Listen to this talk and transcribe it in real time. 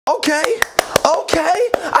Okay,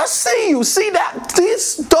 I see you. See that?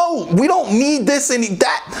 This don't. We don't need this and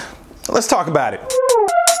that. Let's talk about it.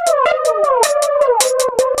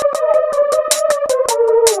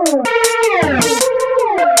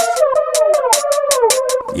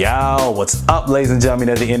 Yo, what's up, ladies and gentlemen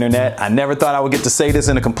of the internet? I never thought I would get to say this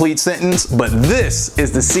in a complete sentence, but this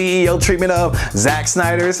is the CEO treatment of Zack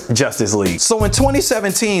Snyder's Justice League. So in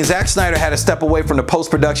 2017, Zack Snyder had to step away from the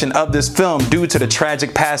post-production of this film due to the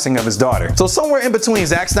tragic passing of his daughter. So somewhere in between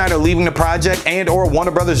Zack Snyder leaving the project and or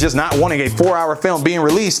Warner Brothers just not wanting a 4-hour film being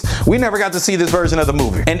released, we never got to see this version of the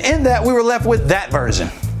movie. And in that, we were left with that version.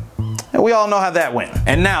 And we all know how that went.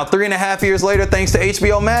 And now, 3.5 years later, thanks to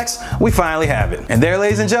HBO Max, we finally have it. And there,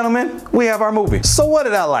 ladies and gentlemen, we have our movie. So what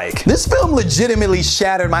did I like? This film legitimately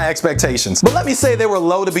shattered my expectations. But let me say they were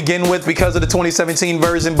low to begin with because of the 2017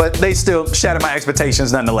 version, but they still shattered my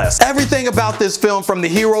expectations nonetheless. Everything about this film, from the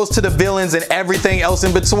heroes to the villains and everything else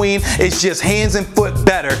in between, is just hands and foot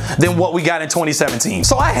better than what we got in 2017.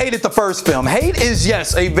 So I hated the first film. Hate is,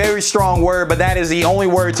 yes, a very strong word, but that is the only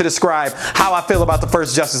word to describe how I feel about the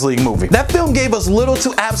first Justice League movie. That film gave us little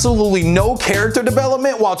to absolutely no character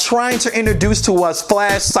development while trying to introduce to us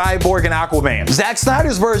Flash, Cyborg, and Aquaman. Zack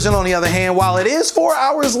Snyder's version, on the other hand, while it is 4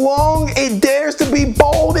 hours long, it dares to be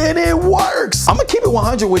bold and it works. I'm gonna keep it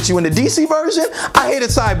 100 with you. In the DC version, I hated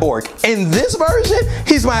Cyborg. In this version,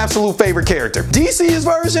 he's my absolute favorite character. DC's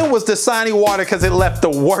version was Dasani water because it left the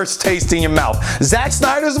worst taste in your mouth. Zack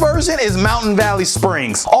Snyder's version is Mountain Valley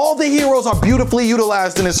Springs. All the heroes are beautifully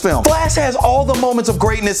utilized in this film. Flash has all the moments of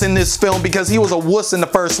greatness in this film because he was a wuss in the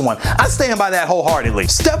first one. I stand by that wholeheartedly.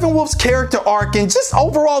 Steppenwolf's character arc and just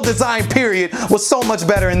overall design period was so much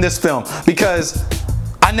better in this film because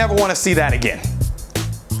I never want to see that again.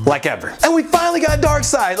 Like ever. And we finally got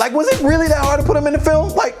Darkseid. Like, was it really that hard to put him in the film?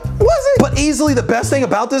 Like, was it? But easily the best thing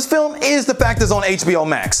about this film is the fact it's on HBO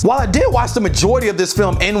Max. While I did watch the majority of this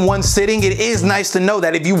film in one sitting, it is nice to know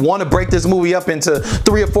that if you want to break this movie up into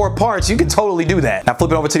 3 or 4 parts, you can totally do that. Now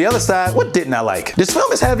flipping over to the other side, what didn't I like? This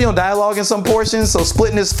film is heavy on dialogue in some portions, so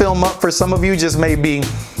splitting this film up for some of you just may be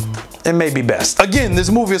best. Again, this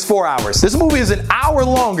movie is 4 hours. This movie is an hour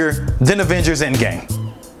longer than Avengers Endgame.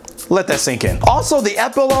 Let that sink in. Also, the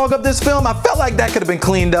epilogue of this film, I felt like that could have been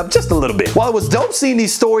cleaned up just a little bit. While it was dope seeing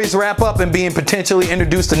these stories wrap up and being potentially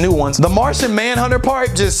introduced to new ones, the Martian Manhunter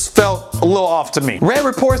part just felt a little off to me. Read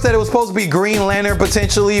reports that it was supposed to be Green Lantern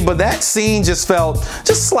potentially, but that scene just felt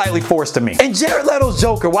slightly forced to me. And Jared Leto's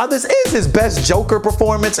Joker, while this is his best Joker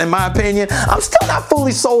performance in my opinion, I'm still not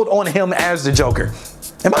fully sold on him as the Joker.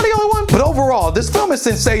 Am I the only one? But overall, this film is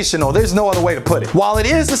sensational. There's no other way to put it. While it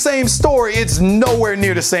is the same story, it's nowhere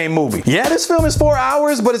near the same movie. Yeah, this film is 4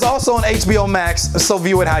 hours, but it's also on HBO Max, so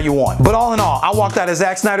view it how you want. But all in all, I walked out of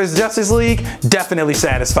Zack Snyder's Justice League definitely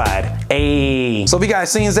satisfied. Ayy. So have you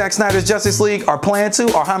guys seen Zack Snyder's Justice League or plan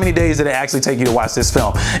to, or how many days did it actually take you to watch this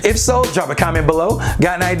film? If so, drop a comment below.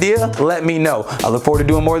 Got an idea? Let me know. I look forward to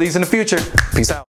doing more of these in the future. Peace out.